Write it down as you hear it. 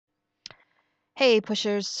Hey,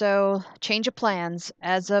 pushers. So, change of plans.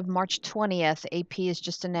 As of March 20th, AP has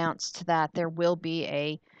just announced that there will be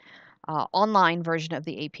a online version of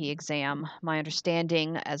the AP exam. My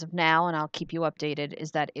understanding as of now, and I'll keep you updated, is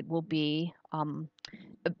that it will be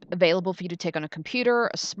available for you to take on a computer,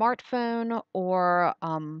 a smartphone, or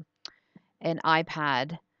an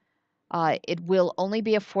iPad. It will only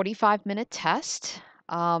be a 45-minute test.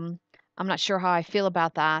 Um, I'm not sure how I feel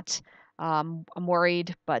about that. I'm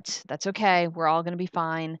worried, but that's okay. We're all going to be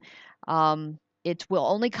fine. It will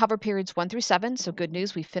only cover periods 1 through 7, so good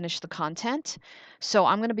news, we finished the content. So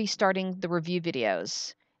I'm going to be starting the review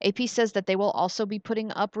videos. AP says that they will also be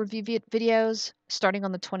putting up review videos starting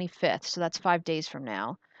on the 25th, so that's 5 days from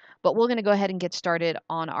now. But we're going to go ahead and get started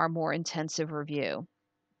on our more intensive review.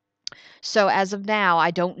 So as of now,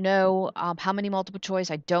 I don't know how many multiple choice.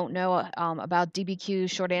 I don't know about DBQs,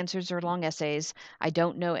 short answers, or long essays. I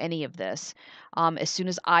don't know any of this. As soon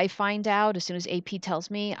as I find out, as soon as AP tells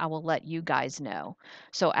me, I will let you guys know.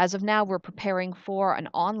 So as of now, we're preparing for an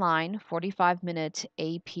online 45-minute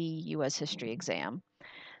AP US History exam.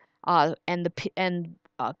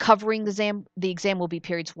 Covering the exam will be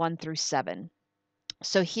periods 1 through 7.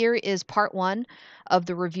 So here is part 1 of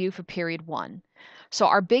the review for period 1. So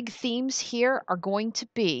our big themes here are going to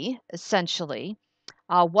be essentially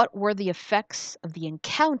what were the effects of the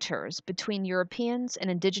encounters between Europeans and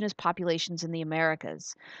indigenous populations in the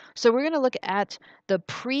Americas. So we're going to look at the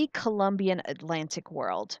pre-Columbian Atlantic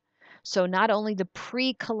world. So not only the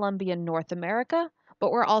pre-Columbian North America,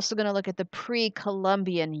 but we're also going to look at the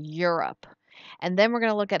pre-Columbian Europe. And then we're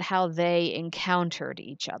going to look at how they encountered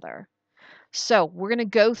each other. So we're going to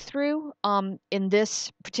go through in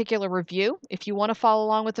this particular review. If you want to follow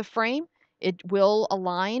along with the frame, it will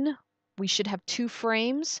align. We should have 2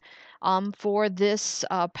 frames for this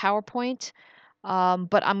PowerPoint,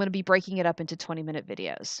 but I'm going to be breaking it up into 20-minute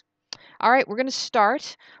videos. All right, we're going to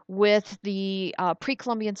start with the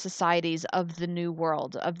pre-Columbian societies of the New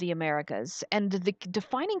World, of the Americas. And the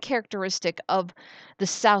defining characteristic of the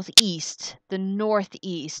Southeast, the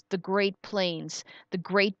Northeast, the Great Plains, the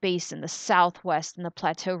Great Basin, the Southwest, and the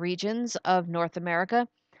Plateau regions of North America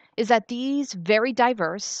is that these very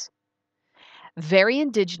diverse, very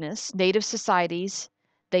indigenous native societies,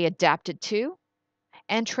 they adapted to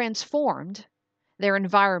and transformed their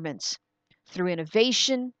environments through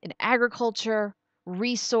innovation in agriculture,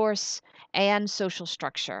 resource, and social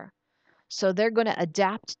structure. So they're going to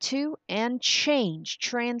adapt to and change,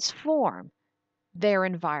 transform their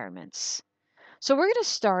environments. So we're going to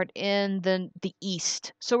start in the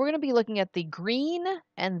east. So we're going to be looking at the green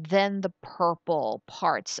and then the purple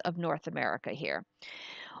parts of North America here.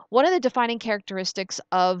 One of the defining characteristics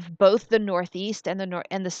of both the Northeast and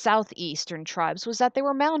the Southeastern tribes was that they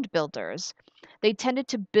were mound builders. They tended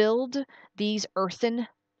to build these earthen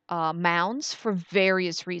mounds for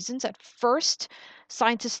various reasons. At first,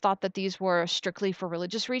 scientists thought that these were strictly for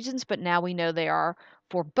religious reasons, but now we know they are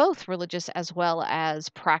for both religious as well as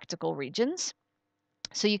practical regions.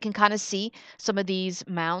 So you can kind of see some of these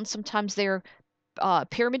mounds. Sometimes they're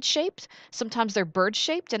pyramid shaped, sometimes they're bird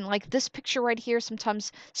shaped, and like this picture right here,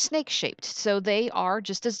 sometimes snake shaped. So they are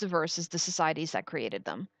just as diverse as the societies that created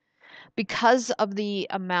them. Because of the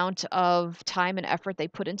amount of time and effort they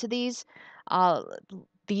put into uh,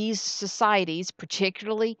 these societies,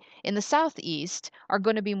 particularly in the Southeast, are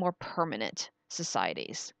going to be more permanent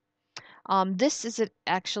societies. This is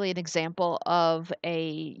actually an example of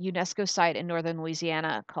a UNESCO site in northern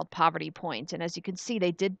Louisiana called Poverty Point. And as you can see,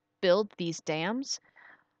 they did build these dams,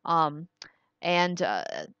 um, and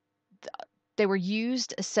they were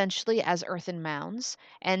used essentially as earthen mounds,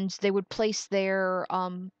 and they would place their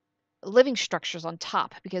living structures on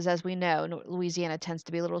top because, as we know, Louisiana tends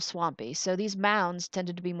to be a little swampy. So these mounds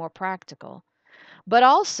tended to be more practical. But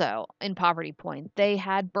also in Poverty Point, they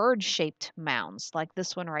had bird-shaped mounds like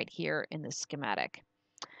this one right here in this schematic.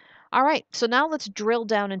 All right, so now let's drill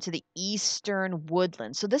down into the eastern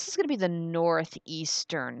woodland. So this is going to be the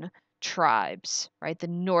northeastern tribes, right? The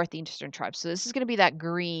northeastern tribes. So this is going to be that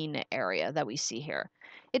green area that we see here.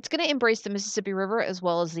 It's going to embrace the Mississippi River as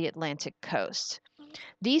well as the Atlantic coast.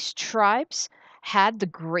 These tribes had the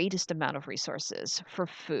greatest amount of resources for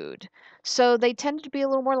food. So they tended to be a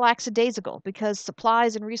little more lackadaisical because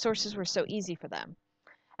supplies and resources were so easy for them.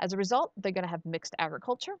 As a result, they're going to have mixed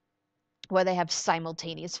agriculture, where they have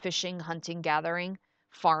simultaneous fishing, hunting, gathering,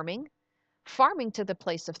 farming. Farming to the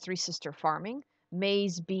place of Three Sister farming,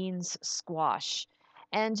 maize, beans, squash.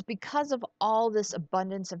 And because of all this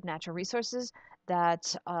abundance of natural resources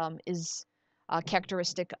that is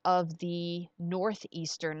characteristic of the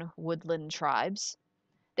northeastern woodland tribes,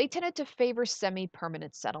 they tended to favor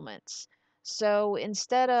semi-permanent settlements. So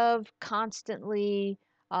instead of constantly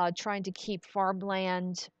trying to keep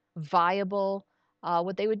farmland viable,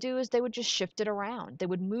 what they would do is they would just shift it around. They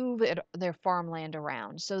would move their farmland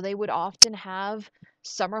around. So they would often have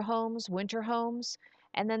summer homes, winter homes,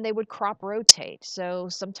 and then they would crop rotate. So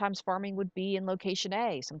sometimes farming would be in location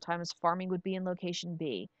A, sometimes farming would be in location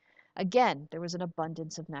B. Again, there was an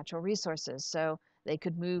abundance of natural resources, so they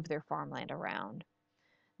could move their farmland around.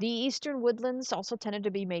 The eastern woodlands also tended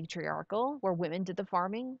to be matriarchal, where women did the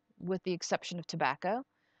farming, with the exception of tobacco.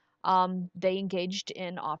 They engaged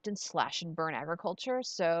in often slash and burn agriculture,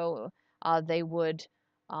 so they would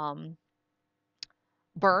um,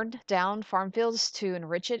 burn down farm fields to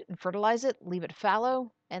enrich it and fertilize it, leave it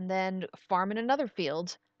fallow, and then farm in another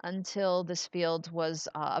field until this field was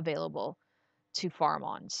available to farm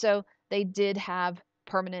on. So they did have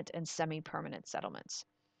permanent and semi-permanent settlements.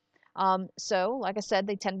 So, like I said,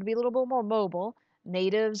 they tend to be a little bit more mobile.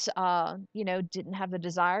 Natives, didn't have the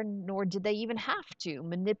desire, nor did they even have to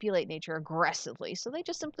manipulate nature aggressively. So they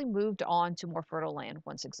just simply moved on to more fertile land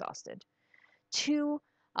once exhausted. Two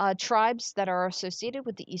tribes that are associated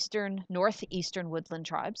with the northeastern woodland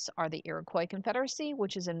tribes are the Iroquois Confederacy,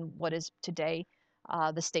 which is in what is today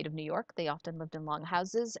the state of New York. They often lived in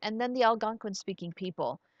longhouses, and then the Algonquin-speaking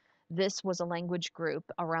people. This was a language group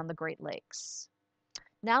around the Great Lakes.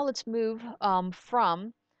 Now let's move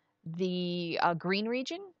from the green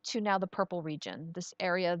region to now the purple region, this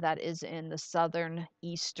area that is in the southern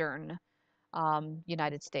eastern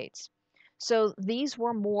United States. So these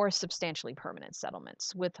were more substantially permanent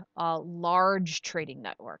settlements with large trading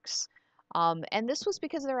networks. And this was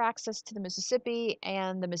because of their access to the Mississippi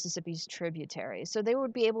and the Mississippi's tributaries. So they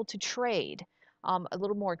would be able to trade a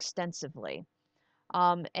little more extensively.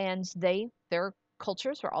 And their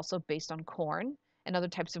cultures were also based on corn and other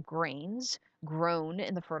types of grains grown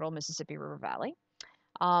in the fertile Mississippi River Valley.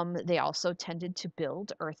 They also tended to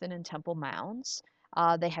build earthen and temple mounds.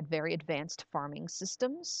 They had very advanced farming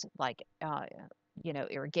systems like,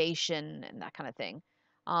 irrigation and that kind of thing.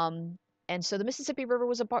 Um, and so the Mississippi River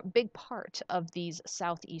was a big part of these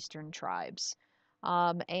southeastern tribes.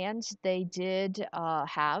 And they did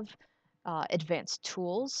have advanced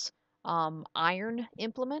tools, iron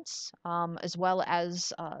implements, as well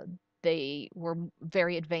as they were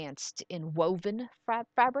very advanced in woven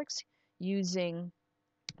fabrics using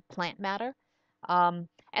plant matter. And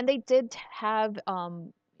they did have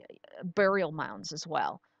burial mounds as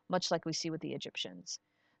well, much like we see with the Egyptians.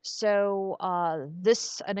 So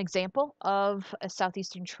this an example of a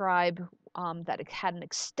southeastern tribe that had an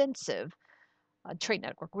extensive trade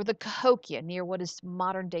network with the Cahokia near what is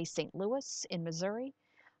modern day St. Louis in Missouri.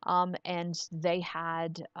 And they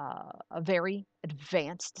had a very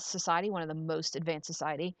advanced society, one of the most advanced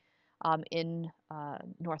society in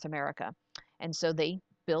North America. And so they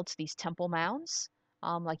built these temple mounds,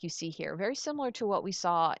 like you see here, very similar to what we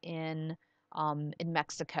saw in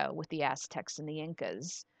Mexico with the Aztecs and the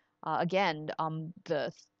Incas. Again,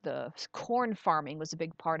 the corn farming was a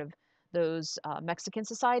big part of those Mexican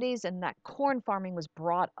societies, and that corn farming was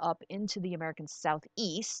brought up into the American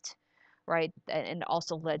Southeast, right, and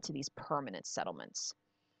also led to these permanent settlements.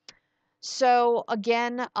 So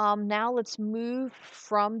again, now let's move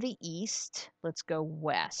from the east. Let's go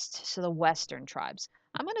west. So the western tribes.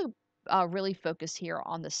 I'm going to really focus here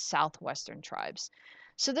on the southwestern tribes.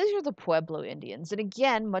 So these are the Pueblo Indians. And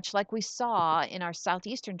again, much like we saw in our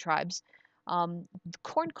southeastern tribes,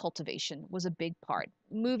 corn cultivation was a big part,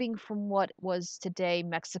 moving from what was today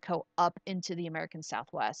Mexico up into the American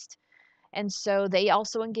Southwest. And so they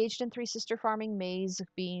also engaged in three sister farming: maize,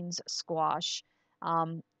 beans, squash.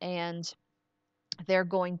 And they're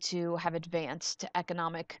going to have advanced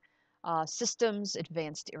economic systems,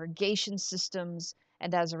 advanced irrigation systems,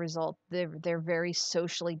 and as a result, they're very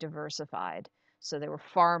socially diversified. So there were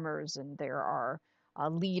farmers and there are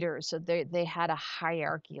leaders. So they had a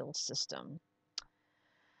hierarchical system.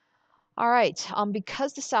 All right,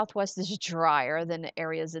 because the Southwest is drier than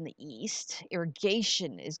areas in the East,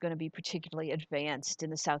 irrigation is going to be particularly advanced in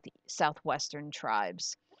the southwestern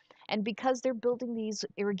tribes. And because they're building these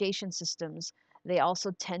irrigation systems, they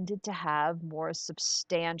also tended to have more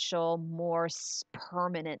substantial, more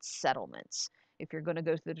permanent settlements. If you're going to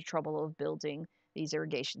go through the trouble of building these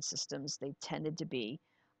irrigation systems, they tended to be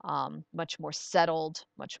much more settled,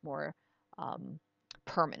 much more um,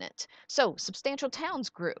 permanent. So substantial towns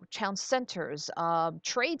grew, town centers,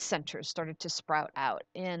 trade centers started to sprout out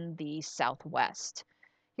in the Southwest.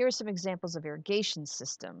 Here are some examples of irrigation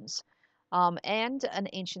systems and an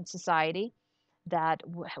ancient society that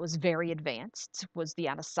was very advanced was the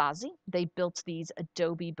Anasazi. They built these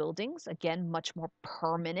adobe buildings, again, much more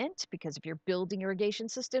permanent, because if you're building irrigation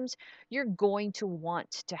systems, you're going to want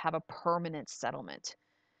to have a permanent settlement.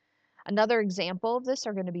 Another example of this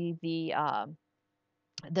are going to be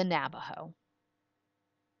the Navajo.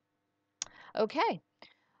 Okay,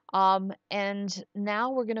 and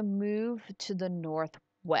now we're going to move to the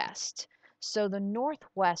Northwest. So the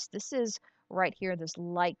Northwest, this is right here, this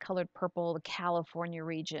light colored purple, the California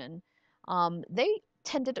region. They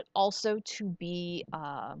tended also to be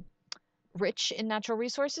rich in natural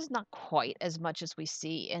resources, not quite as much as we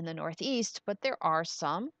see in the Northeast, but there are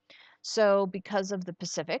some. So, because of the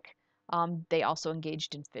Pacific, they also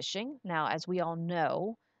engaged in fishing. Now, as we all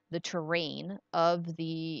know, the terrain of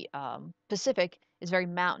the Pacific is very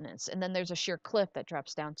mountainous, and then there's a sheer cliff that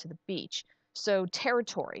drops down to the beach. So,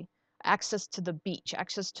 territory, access to the beach,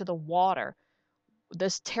 access to the water,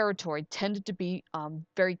 this territory tended to be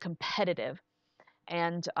very competitive,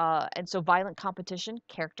 and so violent competition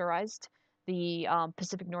characterized the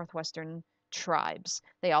Pacific Northwestern tribes.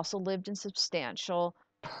 They also lived in substantial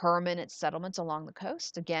permanent settlements along the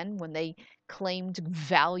coast. Again, when they claimed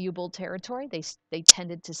valuable territory, they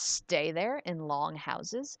tended to stay there in long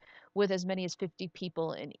houses with as many as 50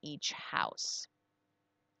 people in each house.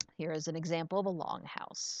 Here is an example of a long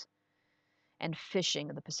house. And fishing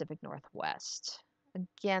in the Pacific Northwest.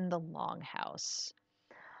 Again, the longhouse.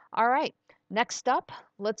 All right, next up,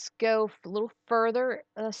 let's go a little further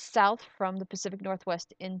south from the Pacific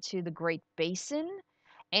Northwest into the Great Basin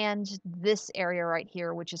and this area right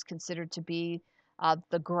here, which is considered to be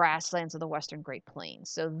the grasslands of the Western Great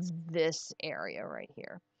Plains. So this area right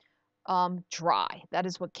here. Dry. That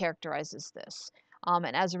is what characterizes this.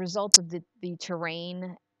 And as a result of the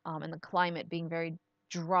terrain and the climate being very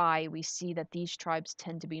dry, we see that these tribes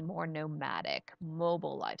tend to be more nomadic,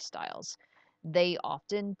 mobile lifestyles. They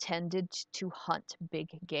often tended to hunt big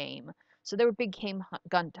game. So they were big game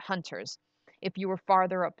hunters. If you were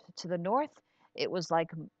farther up to the north, it was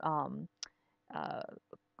like uh,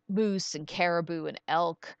 moose and caribou and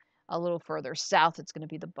elk. A little further south, it's going to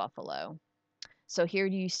be the buffalo. So here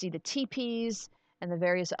you see the teepees and the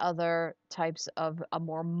various other types of a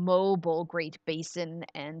more mobile Great Basin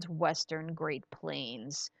and Western Great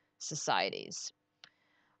Plains societies.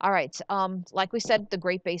 All right, like we said, the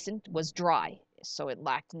Great Basin was dry, so it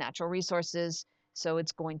lacked natural resources, so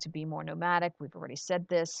it's going to be more nomadic. We've already said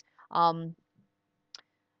this.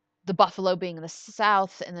 The buffalo being in the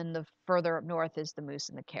south, and then the further up north is the moose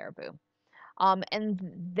and the caribou. And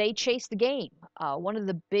they chase the game. One of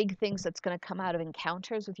the big things that's going to come out of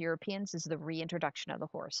encounters with Europeans is the reintroduction of the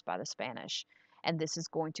horse by the Spanish. And this is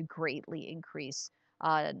going to greatly increase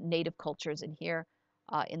native cultures in here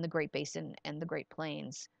in the Great Basin and the Great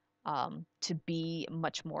Plains to be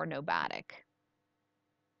much more nomadic.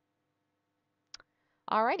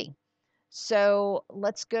 Alrighty, so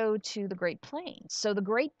let's go to the Great Plains. So the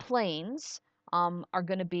Great Plains are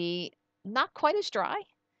going to be not quite as dry.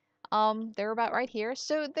 They're about right here.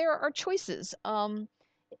 So there are choices.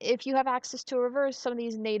 If you have access to a river, some of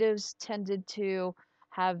these natives tended to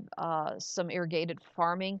have some irrigated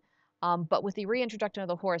farming. But with the reintroduction of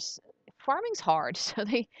the horse, farming's hard. So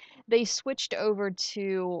they switched over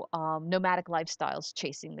to nomadic lifestyles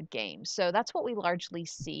chasing the game. So that's what we largely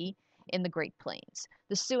see in the Great Plains,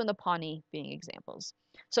 the Sioux and the Pawnee being examples.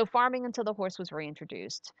 So farming until the horse was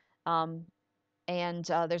reintroduced. Um, and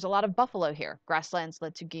there's a lot of buffalo here. Grasslands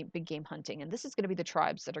led to big game hunting, and this is going to be the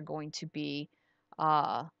tribes that are going to be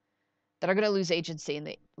uh, that are going to lose agency in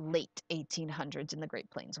the late 1800s in the Great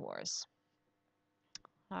Plains Wars.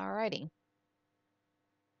 Alrighty,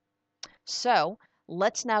 so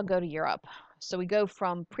let's now go to Europe. So we go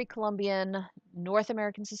from pre-Columbian North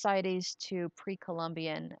American societies to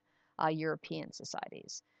pre-Columbian European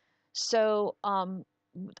societies. So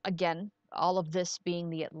again, all of this being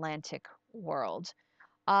the Atlantic world.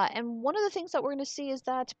 And one of the things that we're going to see is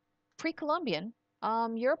that pre-Columbian,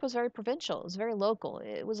 Europe was very provincial. It was very local.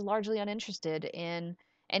 It was largely uninterested in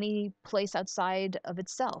any place outside of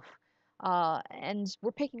itself. And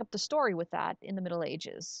we're picking up the story with that in the Middle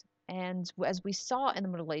Ages. And as we saw in the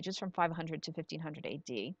Middle Ages from 500 to 1500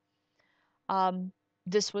 AD,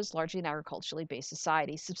 this was largely an agriculturally based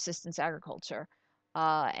society, subsistence agriculture.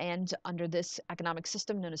 And under this economic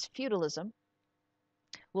system known as feudalism,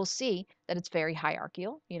 we'll see that it's very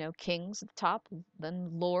hierarchical. You know, kings at the top, then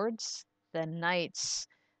lords, then knights,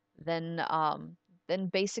 then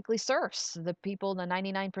basically serfs, the people, the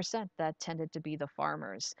 99% that tended to be the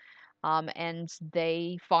farmers. And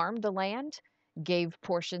they farmed the land, gave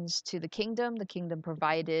portions to the kingdom. The kingdom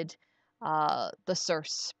provided the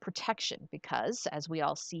serfs' protection because, as we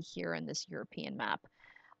all see here in this European map,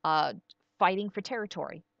 uh, fighting for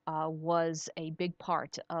territory was a big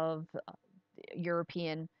part of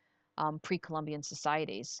European pre-Columbian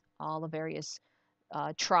societies, all the various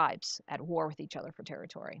tribes at war with each other for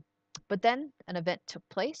territory. But then an event took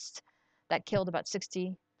place that killed about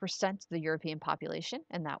 60% of the European population,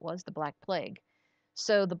 and that was the Black Plague.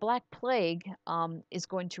 So the Black Plague is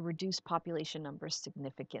going to reduce population numbers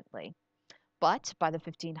significantly. But by the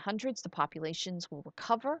 1500s, the populations will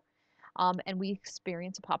recover and we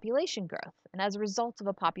experience a population growth. And as a result of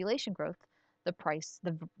a population growth,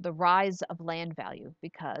 the rise of land value,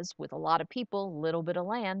 because with a lot of people, little bit of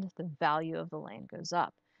land, the value of the land goes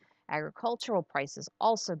up. Agricultural prices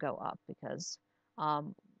also go up because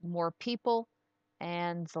more people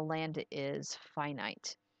and the land is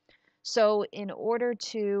finite. So in order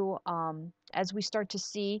to, as we start to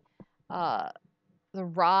see uh, the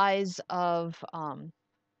rise of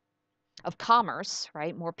commerce,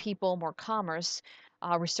 right? More people, more commerce,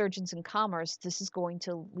 resurgence in commerce. This is going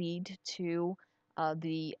to lead to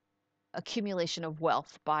the accumulation of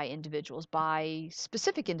wealth by individuals, by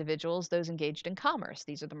specific individuals, those engaged in commerce.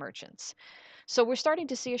 These are the merchants. So we're starting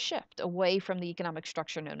to see a shift away from the economic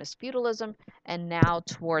structure known as feudalism and now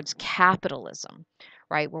towards capitalism,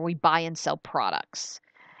 right? Where we buy and sell products.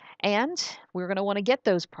 And we're going to want to get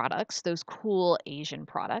those products, those cool Asian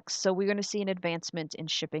products. So we're going to see an advancement in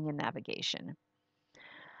shipping and navigation.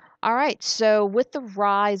 All right, so with the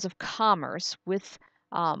rise of commerce, with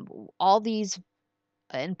all these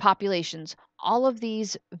in populations, all of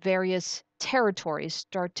these various territories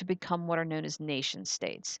start to become what are known as nation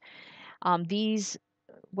states. These,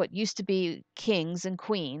 what used to be kings and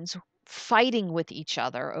queens, fighting with each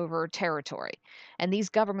other over territory, and these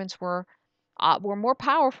governments were more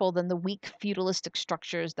powerful than the weak feudalistic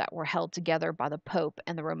structures that were held together by the Pope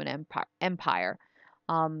and the Roman Empire.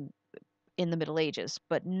 Um, in the Middle Ages.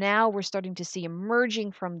 But now we're starting to see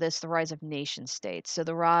emerging from this the rise of nation states. So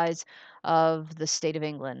the rise of the state of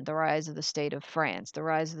England, the rise of the state of France, the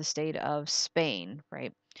rise of the state of Spain,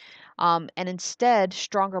 right? And instead,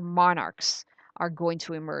 stronger monarchs are going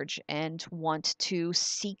to emerge and want to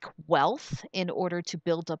seek wealth in order to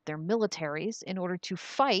build up their militaries, in order to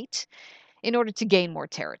fight, in order to gain more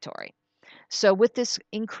territory. So, with this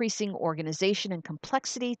increasing organization and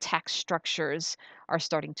complexity, tax structures are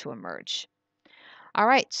starting to emerge. All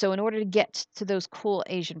right, so in order to get to those cool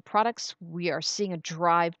Asian products, we are seeing a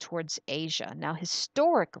drive towards Asia. Now,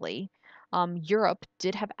 historically, Europe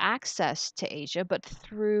did have access to Asia, but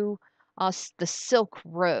through the Silk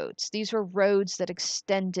Roads. These were roads that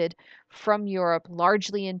extended from Europe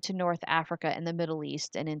largely into North Africa and the Middle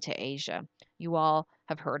East and into Asia. You all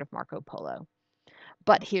have heard of Marco Polo.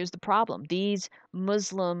 But here's the problem. These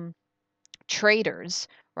Muslim traders,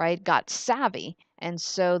 right, got savvy, and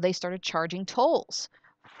so they started charging tolls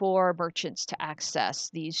for merchants to access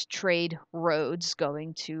these trade roads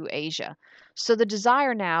going to Asia. So the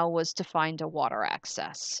desire now was to find a water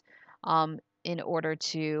access in order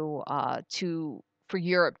to for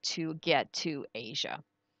Europe to get to Asia.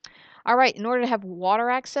 All right, in order to have water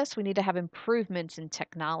access, we need to have improvements in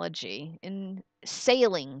technology, in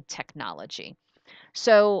sailing technology.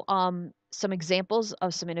 So, some examples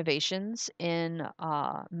of some innovations in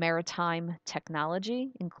maritime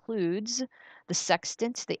technology includes the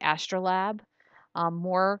sextant, the astrolabe,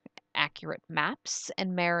 more accurate maps,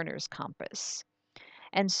 and mariner's compass.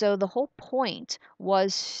 And so the whole point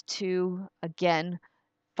was to, again,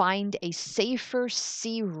 find a safer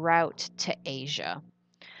sea route to Asia.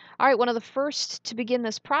 All right, one of the first to begin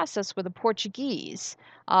this process were the Portuguese.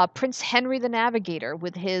 Prince Henry the Navigator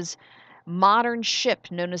with his modern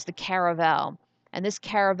ship known as the caravel. And this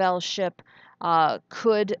caravel ship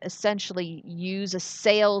could essentially use a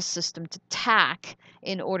sail system to tack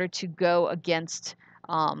in order to go against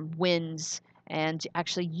winds and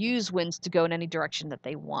actually use winds to go in any direction that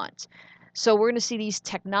they want. So we're going to see these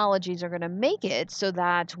technologies are going to make it so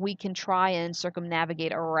that we can try and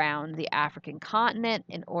circumnavigate around the African continent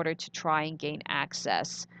in order to try and gain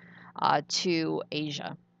access to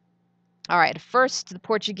Asia. All right, first, the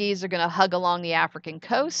Portuguese are going to hug along the African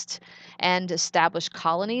coast and establish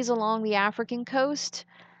colonies along the African coast.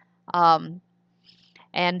 Um,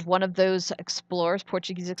 and one of those explorers,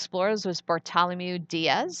 Portuguese explorers, was Bartolomeu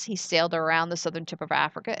Diaz. He sailed around the southern tip of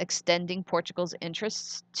Africa, extending Portugal's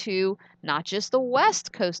interests to not just the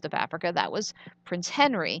west coast of Africa, that was Prince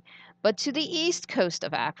Henry, but to the east coast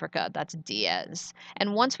of Africa, that's Diaz.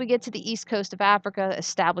 And once we get to the east coast of Africa,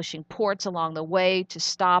 establishing ports along the way to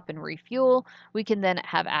stop and refuel, we can then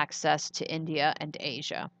have access to India and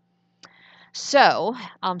Asia. So,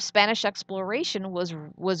 Spanish exploration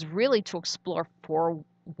was really to explore for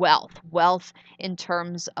wealth in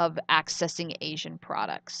terms of accessing Asian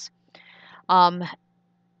products. Um,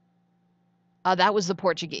 that was the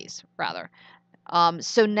Portuguese, rather.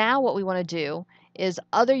 So now what we want to do is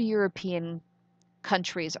other European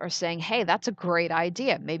countries are saying, hey, that's a great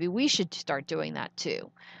idea. Maybe we should start doing that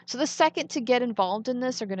too. So the second to get involved in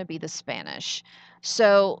this are going to be the Spanish.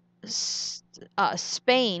 So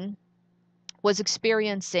Spain was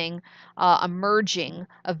experiencing a merging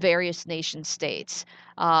of various nation states,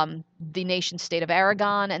 the nation state of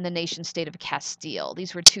Aragon and the nation state of Castile.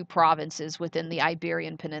 These were two provinces within the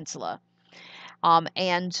Iberian Peninsula.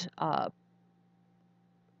 And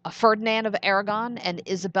Ferdinand of Aragon and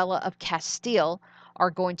Isabella of Castile are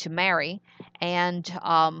going to marry and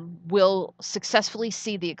will successfully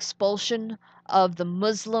see the expulsion of the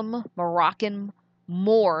Muslim Moroccan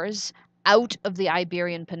Moors out of the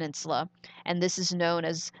Iberian Peninsula. And this is known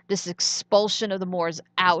as this expulsion of the Moors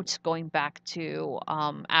out, going back to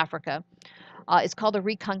Africa. It's called a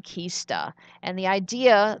Reconquista. And the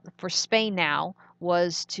idea for Spain now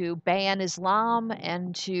was to ban Islam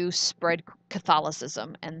and to spread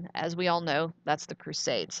Catholicism. And as we all know, that's the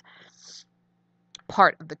Crusades,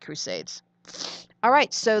 part of the Crusades. All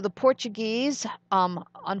right, so the Portuguese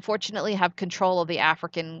unfortunately have control of the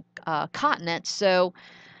African continent, so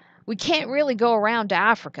we can't really go around to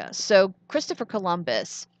Africa. So Christopher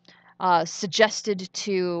Columbus suggested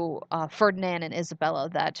to Ferdinand and Isabella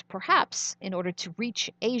that perhaps in order to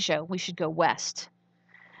reach Asia, we should go west.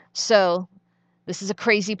 So this is a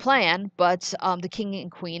crazy plan, but the king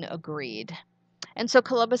and queen agreed. And so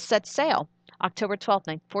Columbus set sail October 12th,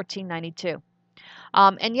 1492.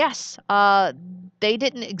 And yes, they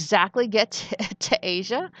didn't exactly get to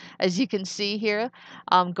Asia. As you can see here,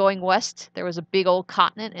 going west, there was a big old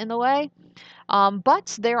continent in the way.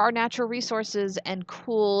 But there are natural resources and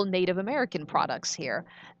cool Native American products here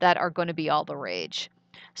that are going to be all the rage.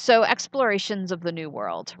 So, explorations of the New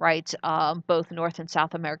World, right? Both North and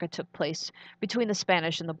South America took place between the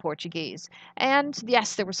Spanish and the Portuguese. And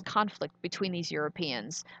yes, there was conflict between these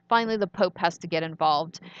Europeans. Finally, the Pope has to get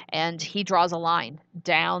involved and he draws a line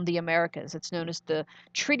down the Americas. It's known as the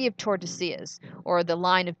Treaty of Tordesillas, or the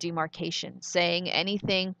line of demarcation, saying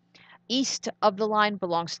anything east of the line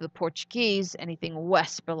belongs to the Portuguese, anything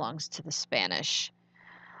west belongs to the Spanish.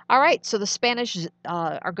 All right, so the Spanish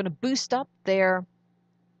are going to boost up their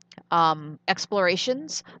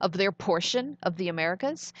explorations of their portion of the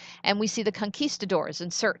Americas, and we see the conquistadors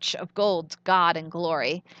in search of gold, God, and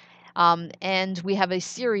glory. And we have a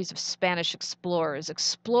series of Spanish explorers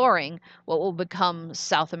exploring what will become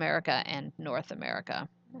South America and North America.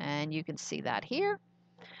 And you can see that here.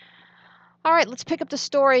 All right, let's pick up the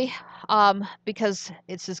story because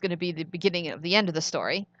this is going to be the beginning of the end of the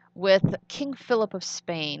story with King Philip of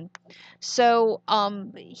Spain. So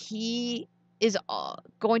he is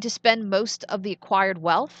going to spend most of the acquired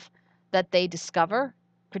wealth that they discover,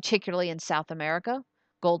 particularly in South America,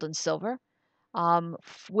 gold and silver,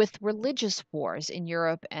 with religious wars in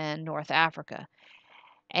Europe and North Africa.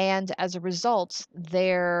 And as a result,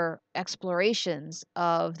 their explorations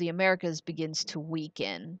of the Americas begins to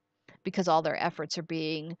weaken because all their efforts are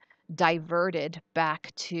being diverted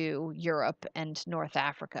back to Europe and North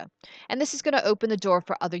Africa. And this is going to open the door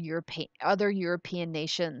for other European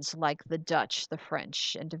nations like the Dutch, the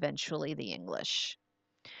French, and eventually the English.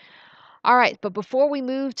 All right, but before we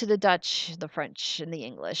move to the Dutch, the French, and the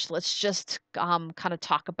English, let's just kind of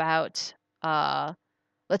talk about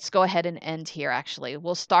let's go ahead and end here, actually.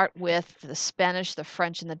 We'll start with the Spanish, the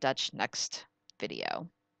French, and the Dutch next video.